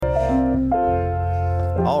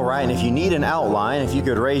All right, and if you need an outline, if you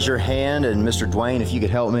could raise your hand, and Mr. Dwayne, if you could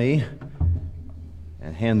help me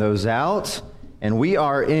and hand those out. And we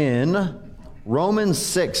are in Romans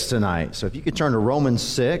 6 tonight. So if you could turn to Romans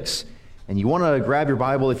 6, and you want to grab your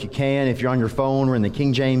Bible if you can. If you're on your phone, we're in the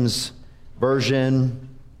King James Version,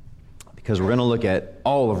 because we're going to look at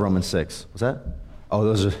all of Romans 6. What's that? Oh,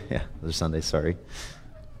 those are Sundays, sorry.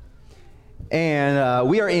 And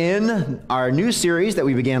we are in our new series that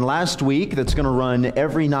we began last week that's going to run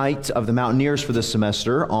every night of the Mountaineers for this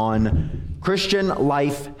semester on Christian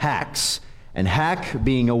life hacks. And hack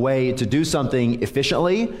being a way to do something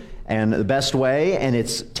efficiently and the best way. And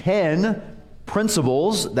it's 10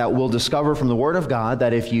 principles that we'll discover from the Word of God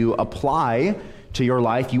that if you apply to your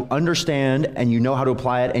life, you understand and you know how to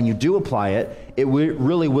apply it and you do apply it, it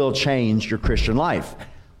really will change your Christian life.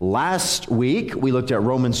 Last week, we looked at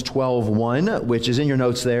Romans 12:1, which is in your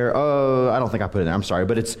notes there. Oh, I don't think I put it in. I'm sorry.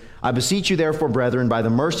 But it's, I beseech you therefore, brethren, by the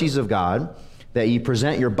mercies of God, that ye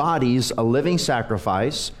present your bodies a living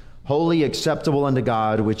sacrifice, holy, acceptable unto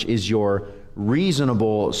God, which is your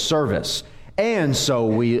reasonable service. And so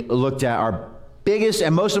we looked at our biggest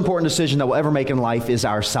and most important decision that we'll ever make in life is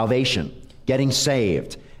our salvation, getting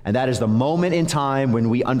saved. And that is the moment in time when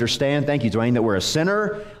we understand, thank you, Dwayne, that we're a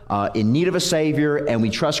sinner in need of a Savior, and we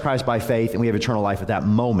trust Christ by faith, and we have eternal life at that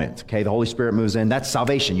moment. Okay, the Holy Spirit moves in. That's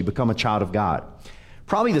salvation. You become a child of God.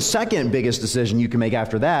 Probably the second biggest decision you can make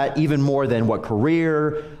after that, even more than what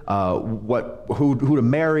career, who to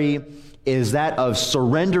marry, is that of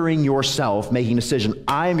surrendering yourself, making a decision.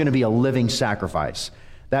 I am going to be a living sacrifice.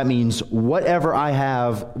 That means whatever I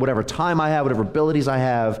have, whatever time I have, whatever abilities I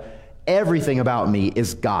have, everything about me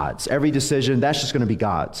is God's. Every decision, that's just going to be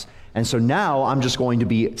God's. And so now I'm just going to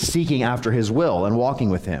be seeking after His will and walking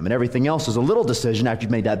with Him. And everything else is a little decision after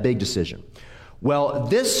you've made that big decision. Well,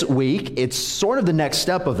 this week, it's sort of the next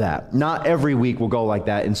step of that. Not every week will go like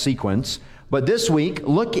that in sequence. But this week,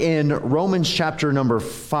 look in Romans chapter number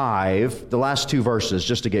 5, the last two verses,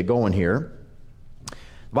 just to get going here. The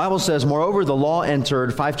Bible says, moreover, the law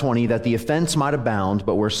entered, 5:20, that the offense might abound,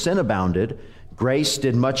 but where sin abounded, grace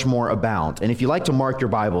did much more abound. And if you like to mark your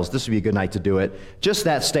Bibles, this would be a good night to do it. Just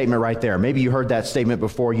that statement right there. Maybe you heard that statement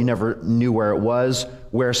before, you never knew where it was.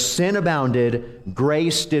 Where sin abounded,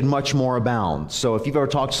 grace did much more abound. So if you've ever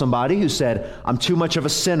talked to somebody who said, I'm too much of a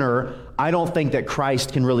sinner, I don't think that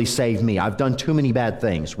Christ can really save me. I've done too many bad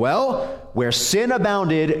things. Well, where sin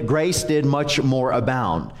abounded, grace did much more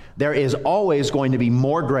abound. There is always going to be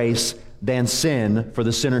more grace than sin for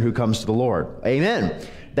the sinner who comes to the Lord. Amen.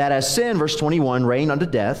 That as sin, verse 21, reigned unto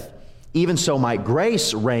death, even so might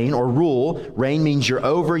grace reign or rule. Reign means you're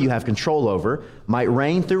over, you have control over. Might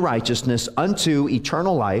reign through righteousness unto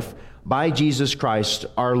eternal life by Jesus Christ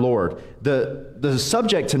our Lord. The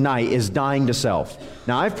subject tonight is dying to self.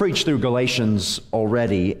 Now, I've preached through Galatians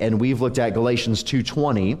already, and we've looked at Galatians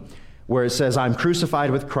 2:20, where it says, I'm crucified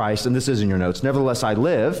with Christ, and this is in your notes. Nevertheless, I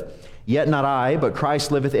live, yet not I, but Christ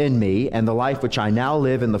liveth in me, and the life which I now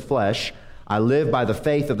live in the flesh, I live by the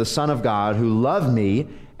faith of the Son of God who loved me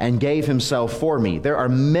and gave Himself for me. There are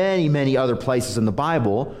many, many other places in the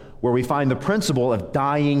Bible where we find the principle of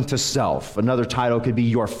dying to self. Another title could be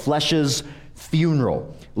your flesh's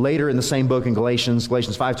funeral. Later in the same book in Galatians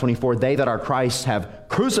 5:24, they that are Christ have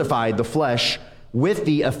crucified the flesh with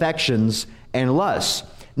the affections and lusts.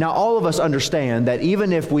 Now, all of us understand that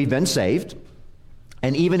even if we've been saved,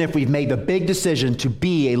 and even if we've made the big decision to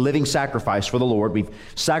be a living sacrifice for the Lord, we've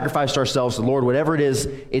sacrificed ourselves to the Lord, whatever it is,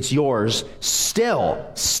 it's yours,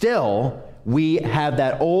 still, we have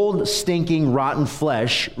that old, stinking, rotten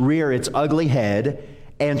flesh rear its ugly head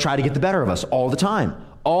and try to get the better of us all the time.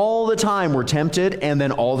 All the time we're tempted, and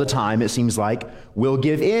then all the time, it seems like, we'll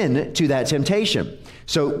give in to that temptation.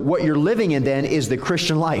 So what you're living in then is the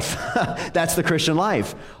Christian life. That's the Christian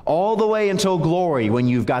life. All the way until glory, when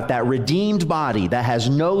you've got that redeemed body that has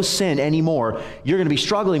no sin anymore, you're going to be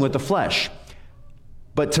struggling with the flesh.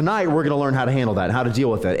 But tonight, we're going to learn how to handle that and how to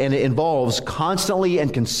deal with it. And it involves constantly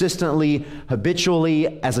and consistently,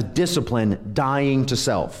 habitually, as a discipline, dying to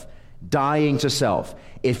self. Dying to self.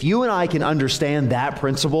 If you and I can understand that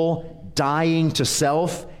principle, dying to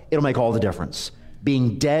self, it'll make all the difference.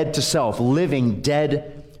 Being dead to self, living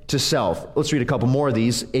dead to self. Let's read a couple more of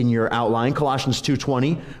these in your outline. Colossians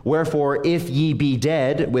 2:20, wherefore if ye be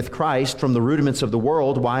dead with Christ from the rudiments of the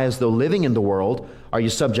world, why as though living in the world are you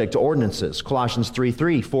subject to ordinances? Colossians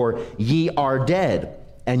 3:3, for ye are dead,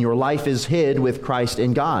 and your life is hid with Christ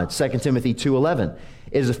in God. 2 Timothy 2:11,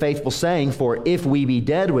 it is a faithful saying, for if we be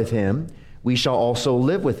dead with Him, we shall also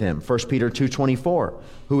live with Him. 1 Peter 2:24,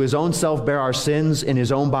 who His own self bare our sins in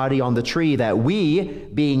His own body on the tree, that we,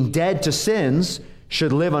 being dead to sins,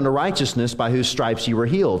 should live unto righteousness, by whose stripes you were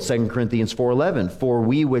healed. 2 Corinthians 4:11, for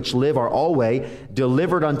we which live are always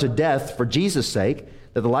delivered unto death for Jesus' sake,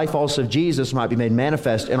 that the life also of Jesus might be made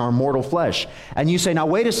manifest in our mortal flesh. And you say, now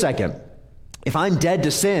wait a second. If I'm dead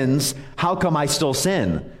to sins, how come I still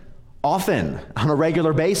sin? Often, on a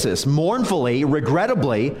regular basis, mournfully,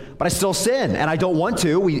 regrettably, but I still sin, and I don't want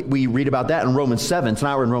to. We read about that in Romans 7.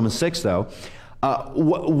 Tonight we're in Romans 6, though.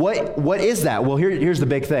 What is that? Well, here's the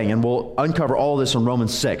big thing, and we'll uncover all this in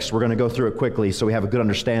Romans 6. We're going to go through it quickly so we have a good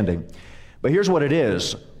understanding. But here's what it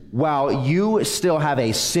is. While you still have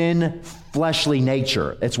a sin, fleshly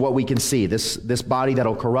nature, it's what we can see, this body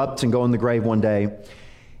that'll corrupt and go in the grave one day,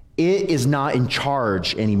 it is not in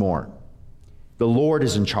charge anymore. The Lord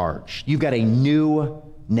is in charge. You've got a new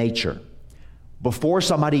nature. Before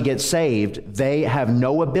somebody gets saved, they have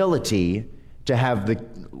no ability to have the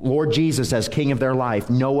Lord Jesus as king of their life,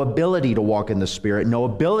 no ability to walk in the Spirit, no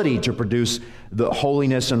ability to produce the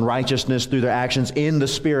holiness and righteousness through their actions in the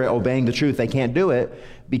Spirit, obeying the truth. They can't do it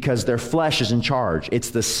because their flesh is in charge. It's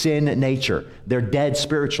the sin nature. They're dead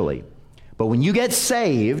spiritually. But when you get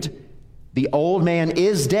saved, the old man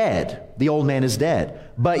is dead. The old man is dead.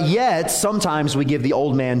 But yet, sometimes we give the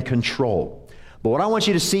old man control. But what I want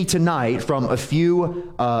you to see tonight from a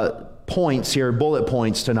few points here, bullet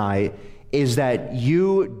points tonight, is that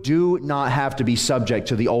you do not have to be subject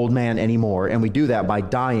to the old man anymore. And we do that by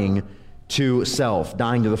dying to self,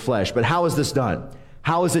 dying to the flesh. But how is this done?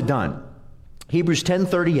 How is it done? Hebrews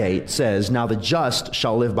 10:38 says, now the just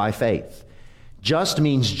shall live by faith. Just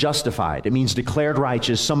means justified. It means declared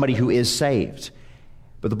righteous, somebody who is saved.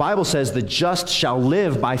 But the Bible says the just shall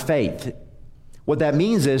live by faith. What that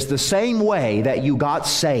means is the same way that you got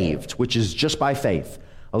saved, which is just by faith.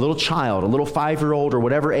 A little child, a little 5-year-old or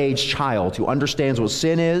whatever age child who understands what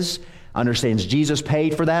sin is, understands Jesus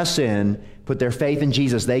paid for that sin, put their faith in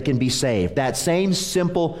Jesus, they can be saved. That same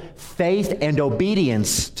simple faith and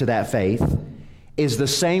obedience to that faith is the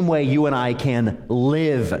same way you and I can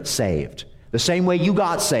live saved. The same way you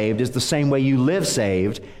got saved is the same way you live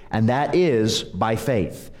saved, and that is by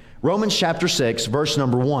faith. Romans chapter 6, verse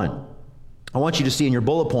number 1. I want you to see in your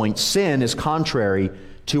bullet point, sin is contrary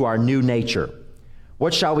to our new nature.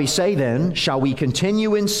 What shall we say then? Shall we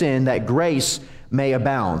continue in sin that grace may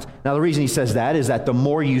abound? Now, the reason he says that is that the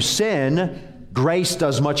more you sin, grace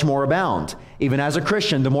does much more abound. Even as a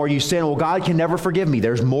Christian, the more you sin, well, God can never forgive me.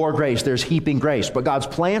 There's more grace. There's heaping grace. But God's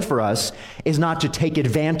plan for us is not to take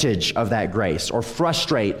advantage of that grace or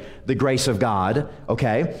frustrate the grace of God,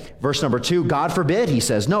 okay? Verse number 2, God forbid, he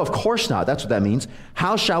says. No, of course not. That's what that means.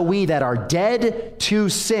 How shall we that are dead to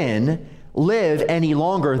sin live any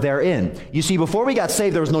longer therein? You see, before we got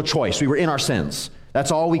saved, there was no choice. We were in our sins.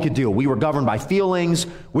 That's all we could do. We were governed by feelings.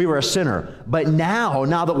 We were a sinner. But now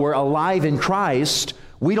that we're alive in Christ,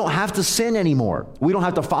 we don't have to sin anymore. We don't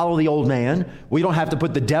have to follow the old man. We don't have to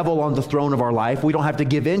put the devil on the throne of our life. We don't have to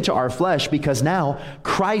give in to our flesh because now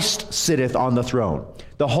Christ sitteth on the throne.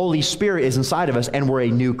 The Holy Spirit is inside of us and we're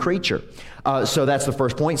a new creature. So that's the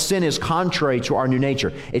first point. Sin is contrary to our new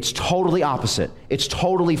nature. It's totally opposite. It's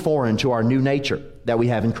totally foreign to our new nature that we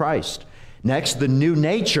have in Christ. Next, the new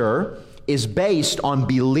nature is based on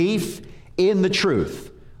belief in the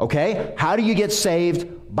truth. Okay? How do you get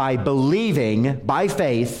saved? By believing, by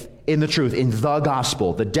faith, in the truth, in the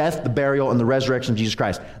gospel, the death, the burial, and the resurrection of Jesus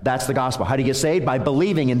Christ. That's the gospel. How do you get saved? By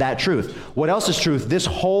believing in that truth. What else is truth? This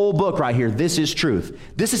whole book right here, this is truth.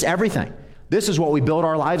 This is everything. This is what we build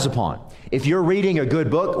our lives upon. If you're reading a good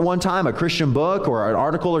book one time, a Christian book or an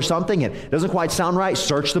article or something, and it doesn't quite sound right,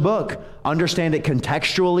 search the book. Understand it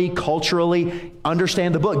contextually, culturally.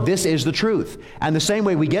 Understand the book. This is the truth. And the same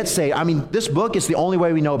way we get saved, this book is the only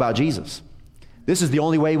way we know about Jesus. This is the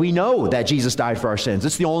only way we know that Jesus died for our sins.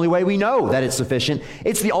 It's the only way we know that it's sufficient.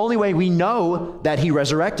 It's the only way we know that he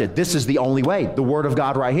resurrected. This is the only way, the Word of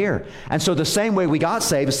God right here. And so the same way we got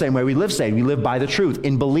saved, the same way we live saved. We live by the truth,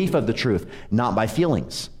 in belief of the truth, not by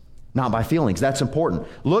feelings. Not by feelings. That's important.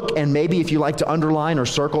 Look, and maybe if you like to underline or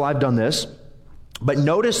circle, I've done this. But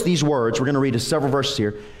notice these words. We're going to read several verses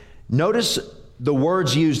here. Notice the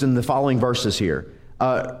words used in the following verses here.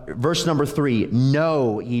 Verse number 3,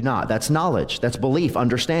 know ye not. That's knowledge. That's belief,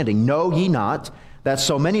 understanding. Know ye not that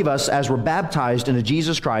so many of us, as were baptized into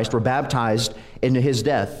Jesus Christ, were baptized into his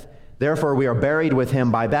death. Therefore we are buried with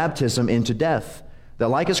him by baptism into death, that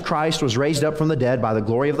like as Christ was raised up from the dead by the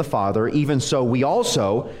glory of the Father, even so we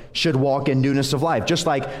also should walk in newness of life. Just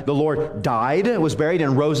like the Lord died, was buried,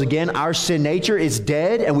 and rose again, our sin nature is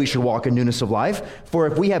dead, and we should walk in newness of life. For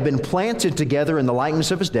if we have been planted together in the likeness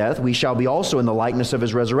of his death, we shall be also in the likeness of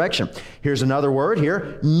his resurrection. Here's another word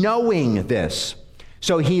here, knowing this.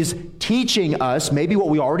 So he's teaching us maybe what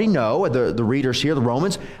we already know, the readers here, the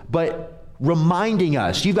Romans, but reminding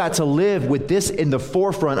us, you've got to live with this in the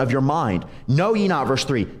forefront of your mind. Know ye not, verse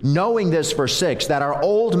 3, knowing this, verse 6, that our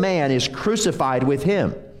old man is crucified with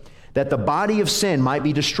him, that the body of sin might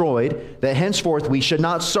be destroyed, that henceforth we should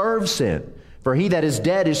not serve sin. For he that is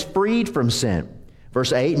dead is freed from sin.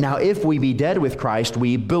 Verse 8, now if we be dead with Christ,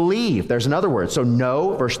 we believe. There's another word. So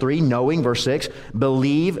know, verse 3, knowing, verse 6,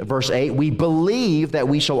 believe, verse 8, we believe that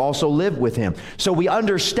we shall also live with him. So we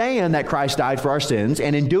understand that Christ died for our sins,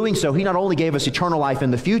 and in doing so, he not only gave us eternal life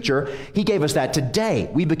in the future, he gave us that today.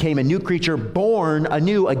 We became a new creature, born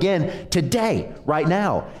anew again today, right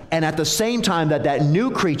now. And at the same time that that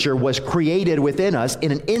new creature was created within us,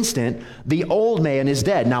 in an instant, the old man is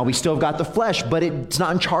dead. Now we still have got the flesh, but it's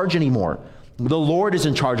not in charge anymore. The Lord is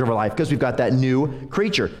in charge of our life because we've got that new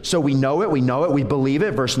creature. So we know it, we believe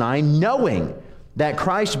it. Verse 9, knowing that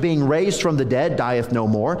Christ being raised from the dead dieth no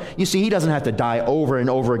more. You see, he doesn't have to die over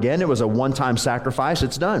and over again. It was a one-time sacrifice.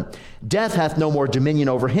 It's done. Death hath no more dominion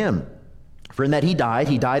over him. For in that he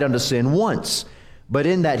died unto sin once. But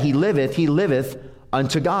in that he liveth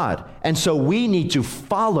unto God. And so we need to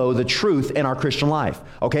follow the truth in our Christian life.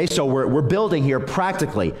 Okay, so we're building here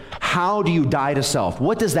practically. How do you die to self?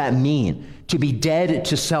 What does that mean? To be dead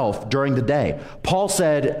to self during the day. Paul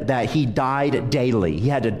said that he died daily. He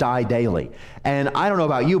had to die daily. And I don't know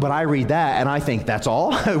about you, but I read that and I think that's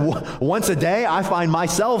all. Once a day, I find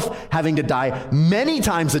myself having to die many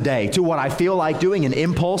times a day to what I feel like doing, an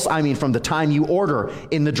impulse. I mean, from the time you order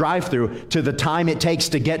in the drive-thru to the time it takes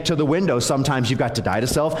to get to the window, sometimes you've got to die to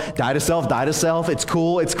self, die to self, die to self. It's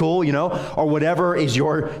cool, you know, or whatever is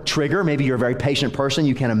your trigger. Maybe you're a very patient person.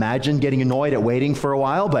 You can imagine getting annoyed at waiting for a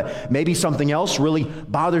while, but maybe something else really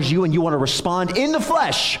bothers you and you want to respond in the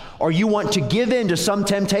flesh, or you want to give in to some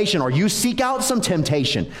temptation, or you seek out some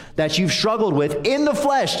temptation that you've struggled with in the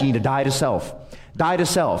flesh. You need to die to self. Die to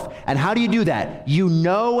self. And how do you do that? You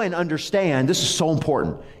know and understand, this is so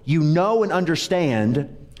important, you know and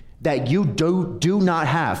understand that you do not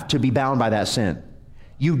have to be bound by that sin.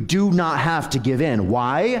 You do not have to give in.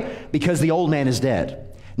 Why? Because the old man is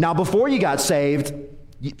dead. Now, before you got saved,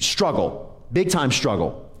 struggle, big time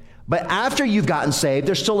struggle. But after you've gotten saved,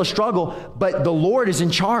 there's still a struggle, but the Lord is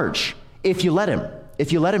in charge if you let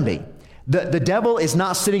him be. The devil is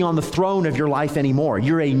not sitting on the throne of your life anymore.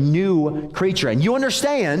 You're a new creature. And you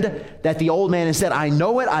understand that the old man has said, I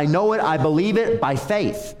know it, I believe it by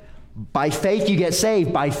faith. By faith you get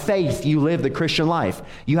saved. By faith you live the Christian life.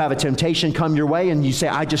 You have a temptation come your way and you say,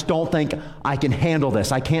 I just don't think I can handle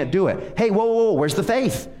this. I can't do it. Hey, whoa, where's the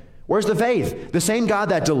faith? Where's the faith? The same God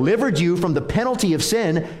that delivered you from the penalty of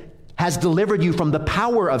sin has delivered you from the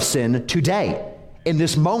power of sin today, in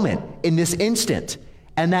this moment, in this instant.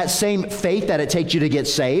 And that same faith that it takes you to get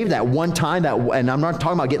saved, that one time, and I'm not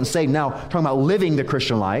talking about getting saved now, I'm talking about living the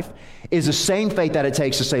Christian life, is the same faith that it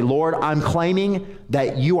takes to say, Lord, I'm claiming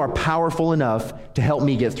that you are powerful enough to help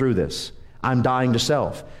me get through this. I'm dying to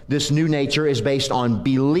self. This new nature is based on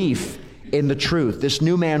belief in the truth. This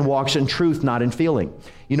new man walks in truth, not in feeling.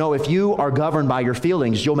 You know, if you are governed by your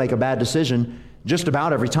feelings, you'll make a bad decision just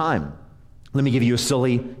about every time. Let me give you a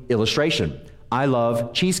silly illustration. I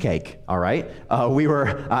love cheesecake, all right? We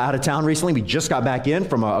were out of town recently. We just got back in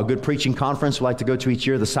from a good preaching conference we like to go to each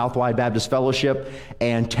year, the Southwide Baptist Fellowship,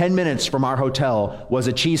 and 10 minutes from our hotel was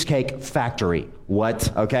a cheesecake factory.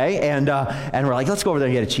 What? Okay? And we're like, let's go over there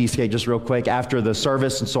and get a cheesecake just real quick after the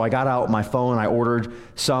service. And so I got out my phone, I ordered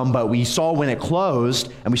some, but we saw when it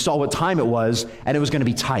closed, and we saw what time it was, and it was going to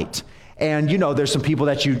be tight. And, you know, there's some people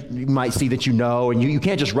that you might see that you know, and you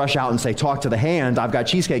can't just rush out and say, talk to the hand, I've got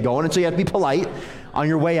cheesecake going. And so you have to be polite on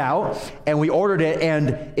your way out. And we ordered it,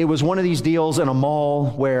 and it was one of these deals in a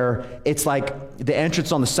mall where it's like the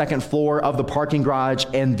entrance on the second floor of the parking garage,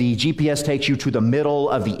 and the GPS takes you to the middle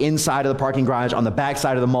of the inside of the parking garage on the back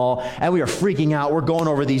side of the mall. And we are freaking out. We're going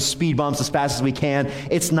over these speed bumps as fast as we can.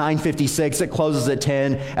 It's 9:56. It closes at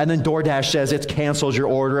 10. And then DoorDash says it's canceled your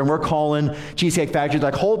order. And we're calling Cheesecake Factory,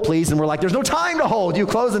 like, hold please. And we're like, there's no time to hold. You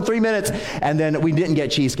close in 3 minutes. And then we didn't get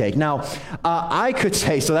cheesecake. Now, I could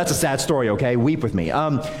say, so that's a sad story, okay? Weep with me.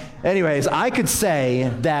 Anyways, I could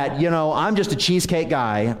say that, you know, I'm just a cheesecake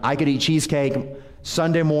guy. I could eat cheesecake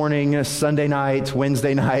Sunday morning, Sunday night,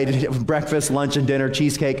 Wednesday night, breakfast, lunch, and dinner,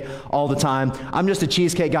 cheesecake all the time. I'm just a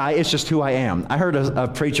cheesecake guy. It's just who I am. I heard a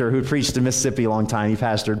preacher who preached in Mississippi a long time. He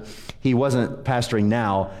pastored. He wasn't pastoring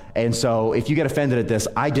now. And so if you get offended at this,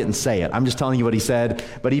 I didn't say it. I'm just telling you what he said.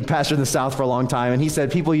 But he pastored in the South for a long time. And he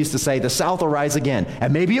said people used to say, the South will rise again.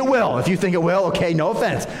 And maybe it will. If you think it will, okay, no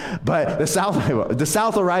offense. But the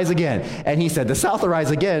South will rise again. And he said, the South will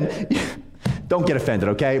rise again. don't get offended,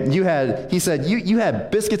 okay? He said, you had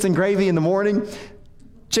biscuits and gravy in the morning,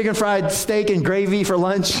 chicken fried steak and gravy for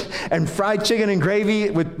lunch, and fried chicken and gravy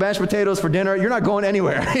with mashed potatoes for dinner. You're not going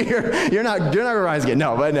anywhere. you're not going to rise again.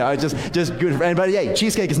 No, just good. But hey,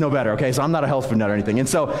 cheesecake is no better, okay? So I'm not a health food nut or anything. And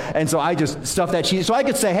so I just stuffed that cheese. So I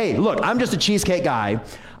could say, hey, look, I'm just a cheesecake guy.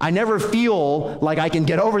 I never feel like I can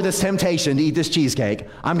get over this temptation to eat this cheesecake.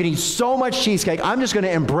 I'm going to eat so much cheesecake, I'm just going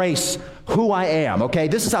to embrace who I am, okay?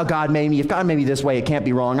 This is how God made me. If God made me this way, it can't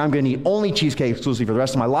be wrong. I'm going to eat only cheesecake exclusively for the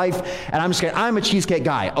rest of my life, and I'm a cheesecake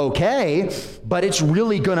guy. Okay, but it's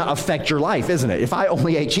really going to affect your life, isn't it? If I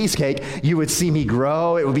only ate cheesecake, you would see me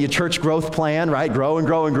grow. It would be a church growth plan, right? Grow and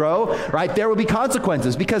grow and grow, right? There would be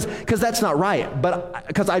consequences because that's not right, but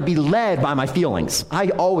because I'd be led by my feelings. I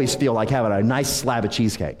always feel like having a nice slab of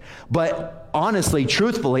cheesecake. But honestly,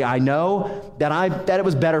 truthfully, I know that it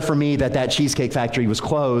was better for me that Cheesecake Factory was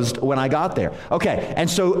closed when I got there. Okay, and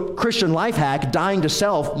so Christian life hack, dying to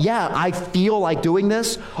self, yeah, I feel like doing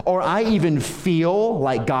this, or I even feel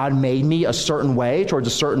like God made me a certain way towards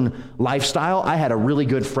a certain lifestyle. I had a really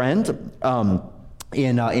good friend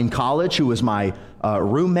in college who was my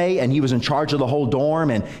roommate, and he was in charge of the whole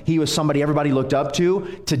dorm, and he was somebody everybody looked up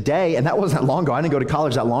to. Today, and that wasn't that long ago, I didn't go to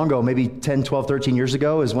college that long ago, maybe 10, 12, 13 years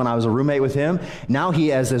ago is when I was a roommate with him. Now he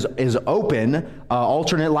has his open,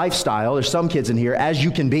 alternate lifestyle, there's some kids in here, as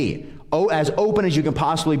you can be. As open as you can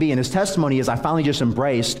possibly be. And his testimony is, I finally just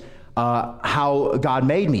embraced how God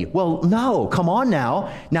made me. Well, no, come on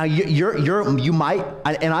now. Now you might,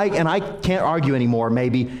 and I can't argue anymore,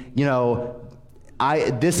 maybe,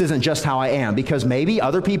 this isn't just how I am, because maybe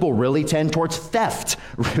other people really tend towards theft.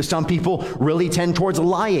 Some people really tend towards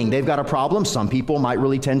lying. They've got a problem. Some people might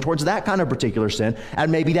really tend towards that kind of particular sin.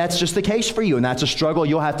 And maybe that's just the case for you, and that's a struggle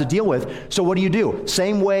you'll have to deal with. So what do?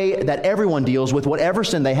 Same way that everyone deals with whatever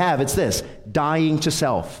sin they have, it's this: dying to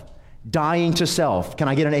self. Dying to self. Can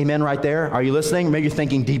I get an amen right there? Are you listening? Maybe you're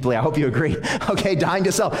thinking deeply. I hope you agree. Okay, dying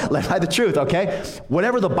to self, led by the truth, okay?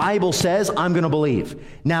 Whatever the Bible says, I'm going to believe.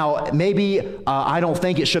 Now, maybe I don't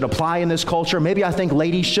think it should apply in this culture. Maybe I think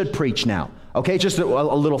ladies should preach now. Okay, just a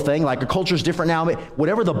little thing, like the culture's different now.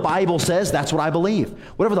 Whatever the Bible says, that's what I believe.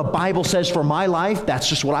 Whatever the Bible says for my life, that's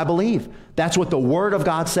just what I believe. That's what the Word of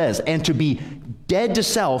God says. And to be dead to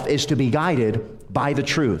self is to be guided by the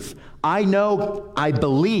truth. I know, I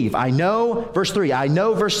believe. I know, verse 3. I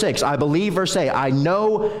know, verse 6. I believe, verse 8. I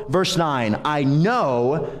know, verse 9. I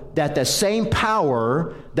know that the same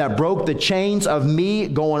power that broke the chains of me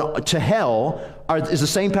going to hell is the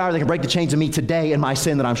same power that can break the chains of me today in my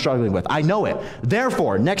sin that I'm struggling with. I know it.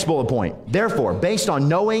 Therefore, next bullet point. Therefore, based on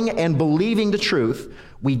knowing and believing the truth,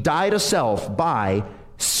 we die to self by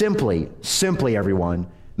simply, everyone,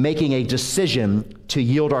 making a decision to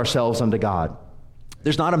yield ourselves unto God.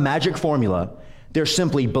 There's not a magic formula. There's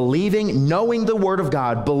simply believing, knowing the Word of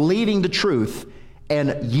God, believing the truth,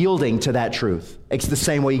 and yielding to that truth. It's the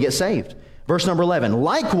same way you get saved. Verse number 11,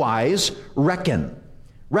 likewise, reckon.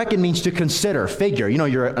 Reckon means to consider, figure.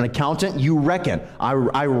 You're an accountant, you reckon. I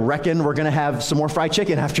reckon we're going to have some more fried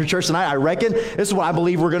chicken after church tonight. I reckon this is what I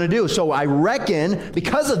believe we're going to do. So I reckon,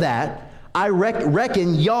 because of that, I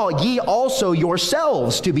reckon ye also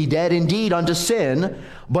yourselves to be dead indeed unto sin,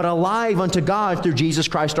 but alive unto God through Jesus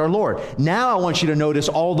Christ our Lord. Now I want you to notice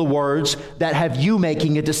all the words that have you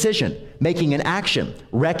making a decision, making an action.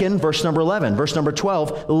 Reckon, verse number 11. Verse number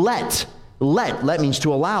 12, let means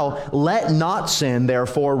to allow. Let not sin,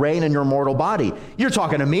 therefore, reign in your mortal body. You're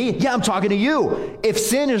talking to me? Yeah, I'm talking to you. If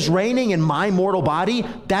sin is reigning in my mortal body,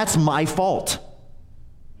 that's my fault.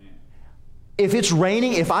 If it's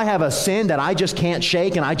raining, if I have a sin that I just can't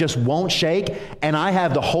shake and I just won't shake, and I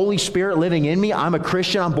have the Holy Spirit living in me, I'm a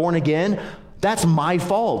Christian, I'm born again, that's my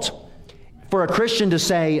fault. For a Christian to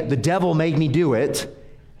say, the devil made me do it,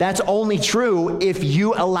 that's only true if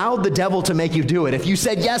you allowed the devil to make you do it. If you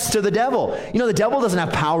said yes to the devil. The devil doesn't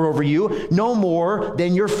have power over you no more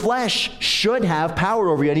than your flesh should have power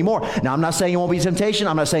over you anymore. Now, I'm not saying it won't be temptation.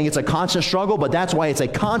 I'm not saying it's a constant struggle, but that's why it's a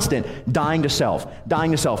constant dying to self. Dying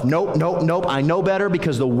to self. Nope. I know better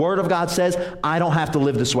because the Word of God says I don't have to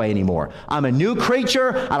live this way anymore. I'm a new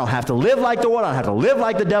creature. I don't have to live like the world. I don't have to live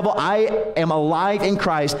like the devil. I am alive in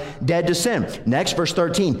Christ, dead to sin. Next, verse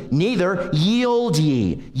 13. Neither yield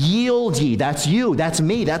ye. Yield ye, that's you, that's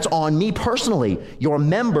me, that's on me personally. Your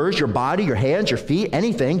members, your body, your hands, your feet,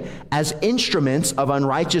 anything, as instruments of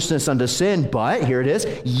unrighteousness unto sin. But, here it is,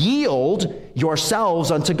 yield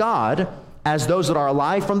yourselves unto God as those that are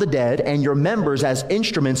alive from the dead, and your members as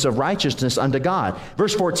instruments of righteousness unto God.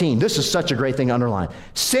 Verse 14, this is such a great thing to underline.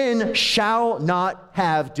 Sin shall not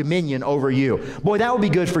have dominion over you. Boy, that would be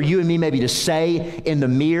good for you and me maybe to say in the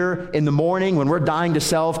mirror in the morning when we're dying to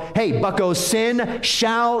self, hey, bucko, sin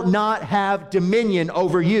shall not have dominion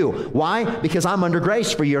over you. Why? Because I'm under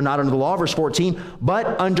grace, for you're not under the law, verse 14,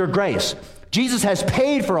 but under grace. Jesus has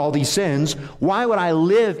paid for all these sins. Why would I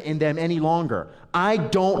live in them any longer? I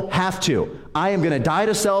don't have to. I am going to die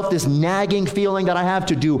to self, this nagging feeling that I have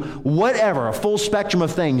to do whatever, a full spectrum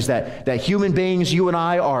of things that human beings, you and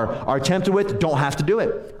I, are tempted with. Don't have to do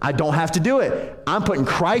it. I don't have to do it. I'm putting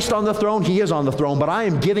Christ on the throne. He is on the throne, but I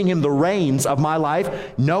am giving him the reins of my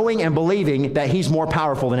life, knowing and believing that he's more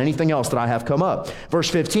powerful than anything else that I have come up. Verse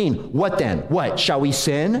 15, what then? What? Shall we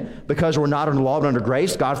sin because we're not under law but under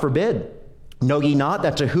grace? God forbid. Know ye not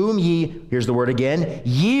that to whom ye, here's the word again,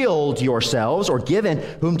 yield yourselves, or given,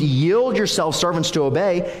 whom to yield yourselves servants to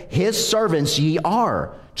obey, his servants ye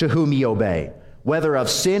are, to whom ye obey, whether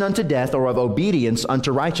of sin unto death or of obedience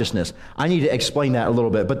unto righteousness. I need to explain that a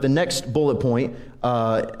little bit, but the next bullet point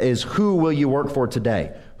is who will you work for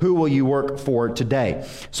today? Who will you work for today?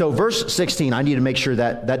 So verse 16, I need to make sure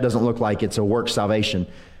that doesn't look like it's a work salvation.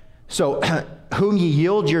 So, whom ye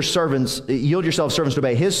yield yourselves servants to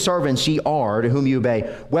obey, his servants ye are, to whom you obey,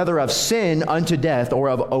 whether of sin unto death or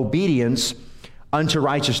of obedience unto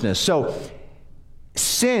righteousness. So,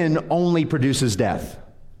 sin only produces death,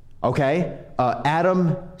 okay?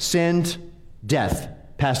 Adam sinned, death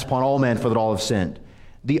passed upon all men, for that all have sinned.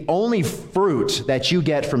 The only fruit that you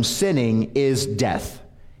get from sinning is death,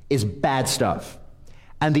 is bad stuff.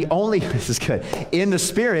 And this is good, in the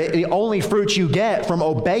Spirit, the only fruit you get from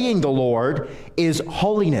obeying the Lord is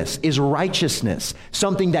holiness, is righteousness,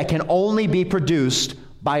 something that can only be produced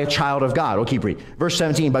by a child of God. We'll keep reading. Verse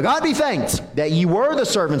 17, but God be thanked that ye were the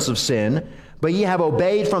servants of sin, but ye have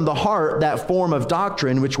obeyed from the heart that form of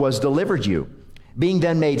doctrine which was delivered you. Being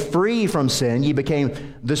then made free from sin, ye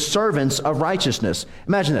became the servants of righteousness.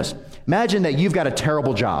 Imagine this. Imagine that you've got a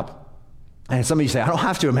terrible job. And some of you say, I don't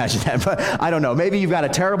have to imagine that, but I don't know. Maybe you've got a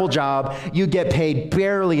terrible job. You get paid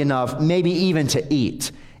barely enough, maybe even to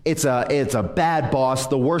eat. It's a bad boss.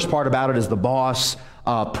 The worst part about it is the boss,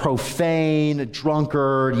 profane,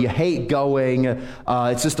 drunkard. You hate going.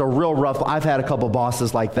 It's just a real rough. I've had a couple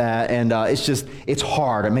bosses like that, and it's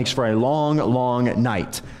hard. It makes for a long, long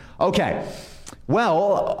night. Okay.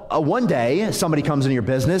 Well, one day somebody comes into your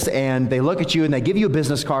business and they look at you and they give you a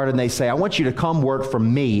business card and they say, I want you to come work for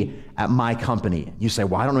me at my company. You say,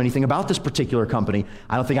 well, I don't know anything about this particular company.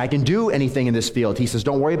 I don't think I can do anything in this field. He says,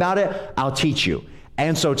 don't worry about it. I'll teach you.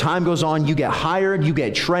 And so time goes on, you get hired, you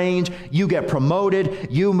get trained, you get promoted,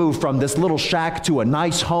 you move from this little shack to a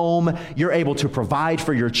nice home, you're able to provide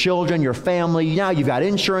for your children, your family. Now you've got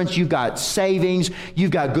insurance, you've got savings, you've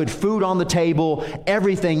got good food on the table,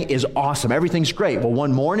 everything is awesome, everything's great. Well,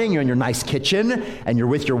 one morning you're in your nice kitchen and you're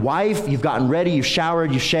with your wife, you've gotten ready, you've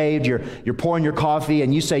showered, you've shaved, you're pouring your coffee,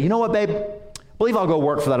 and you say, you know what, babe, I believe I'll go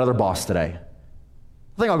work for that other boss today.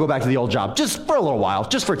 I think I'll go back to the old job just for a little while,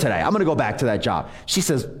 just for today. I'm going to go back to that job. She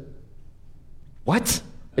says, what?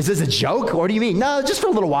 Is this a joke? What do you mean? No, just for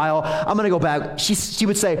a little while. I'm going to go back. She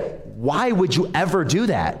would say, why would you ever do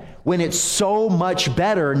that when it's so much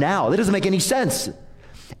better now? That doesn't make any sense.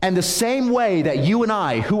 And the same way that you and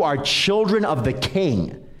I, who are children of the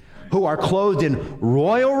King, who are clothed in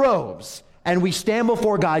royal robes, and we stand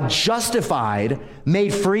before God justified,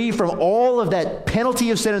 made free from all of that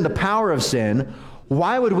penalty of sin and the power of sin,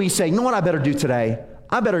 why would we say, you know what I better do today?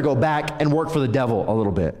 I better go back and work for the devil a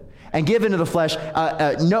little bit and give into the flesh.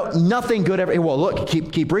 Nothing good ever. Well, look,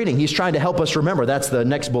 keep reading. He's trying to help us remember. That's the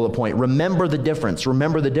next bullet point. Remember the difference.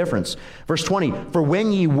 Remember the difference. Verse 20, for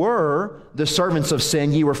when ye were the servants of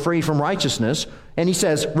sin, ye were free from righteousness. And he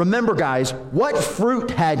says, remember, guys, what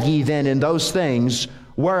fruit had ye then in those things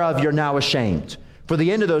whereof you're now ashamed? For the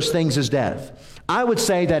end of those things is death. I would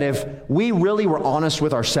say that if we really were honest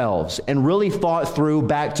with ourselves and really thought through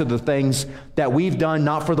back to the things that we've done,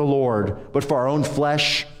 not for the Lord, but for our own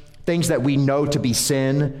flesh, things that we know to be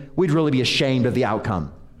sin, we'd really be ashamed of the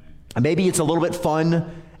outcome. And maybe it's a little bit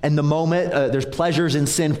fun in the moment. There's pleasures in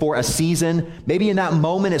sin for a season. Maybe in that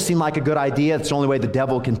moment it seemed like a good idea. It's the only way the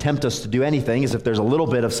devil can tempt us to do anything is if there's a little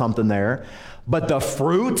bit of something there. But the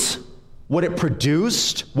fruit, what it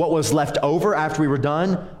produced, what was left over after we were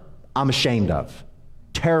done, I'm ashamed of,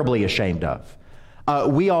 terribly ashamed of.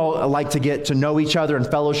 we all like to get to know each other in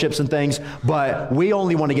fellowships and things, but we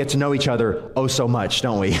only want to get to know each other oh so much,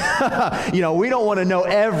 don't we? We don't want to know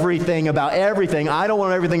everything about everything. I don't want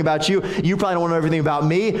to know everything about you. You probably don't want to know everything about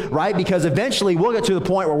me, right? Because eventually we'll get to the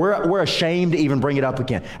point where we're ashamed to even bring it up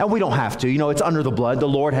again. And we don't have to. It's under the blood. The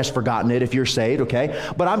Lord has forgotten it if you're saved,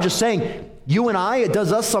 okay? But I'm just saying, you and I, it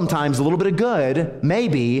does us sometimes a little bit of good,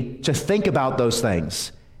 maybe, to think about those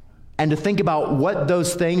things. And to think about what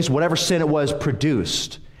those things, whatever sin it was,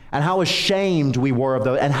 produced. And how ashamed we were of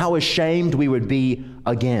those, and how ashamed we would be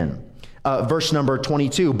again. Verse number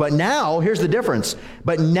 22. But now, here's the difference.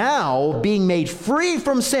 But now, being made free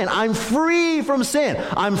from sin. I'm free from sin.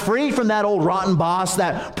 I'm free from that old rotten boss,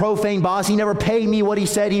 that profane boss. He never paid me what he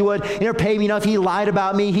said he would. He never paid me enough. He lied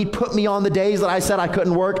about me. He put me on the days that I said I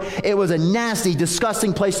couldn't work. It was a nasty,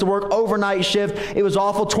 disgusting place to work. Overnight shift. It was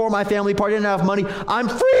awful. Tore my family apart. Didn't have money. I'm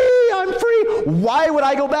free. I'm free. Why would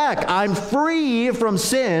I go back? I'm free from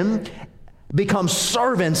sin. Become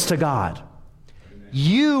servants to God.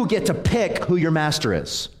 You get to pick who your master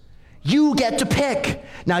is. You get to pick.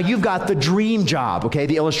 Now, you've got the dream job, okay?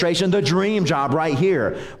 The illustration, the dream job right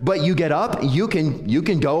here. But you get up, you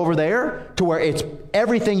can go over there to where it's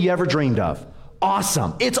everything you ever dreamed of.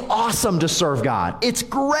 Awesome. It's awesome to serve God. It's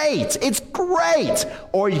great. It's great.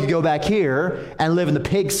 Or you can go back here and live in the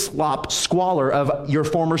pig slop squalor of your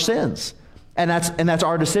former sins. And that's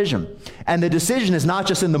our decision. And the decision is not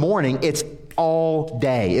just in the morning, it's all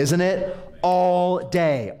day, isn't it? All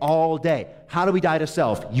day, all day. How do we die to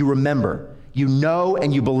self? You remember, you know,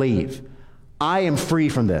 and you believe. I am free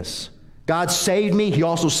from this. God saved me. He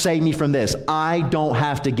also saved me from this. I don't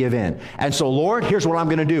have to give in. And so, Lord, here's what I'm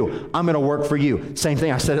going to do. I'm going to work for you. Same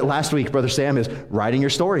thing. I said it last week, Brother Sam, is writing your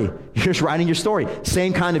story. Here's writing your story.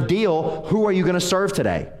 Same kind of deal. Who are you going to serve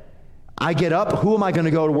today? I get up. Who am I going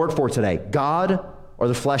to go to work for today? God or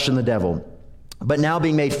the flesh and the devil? But now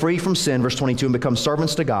being made free from sin, verse 22, and become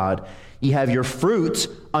servants to God, ye have your fruit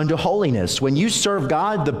unto holiness. When you serve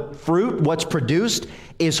God, the fruit, what's produced,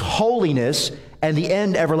 is holiness, and the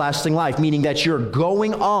end, everlasting life, meaning that you're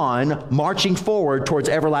going on, marching forward towards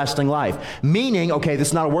everlasting life. Meaning, okay, this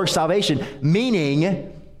is not a work salvation,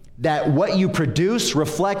 meaning that what you produce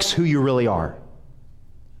reflects who you really are.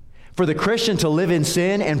 For the Christian to live in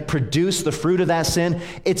sin and produce the fruit of that sin,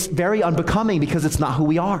 it's very unbecoming because it's not who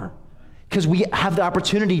we are. Because we have the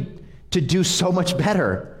opportunity to do so much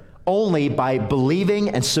better only by believing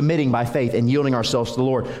and submitting by faith and yielding ourselves to the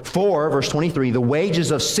Lord. For, verse 23, the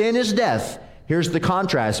wages of sin is death. Here's the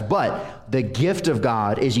contrast. But the gift of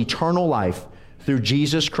God is eternal life through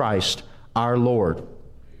Jesus Christ our Lord.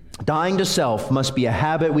 Dying to self must be a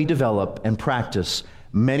habit we develop and practice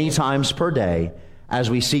many times per day as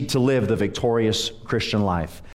we seek to live the victorious Christian life.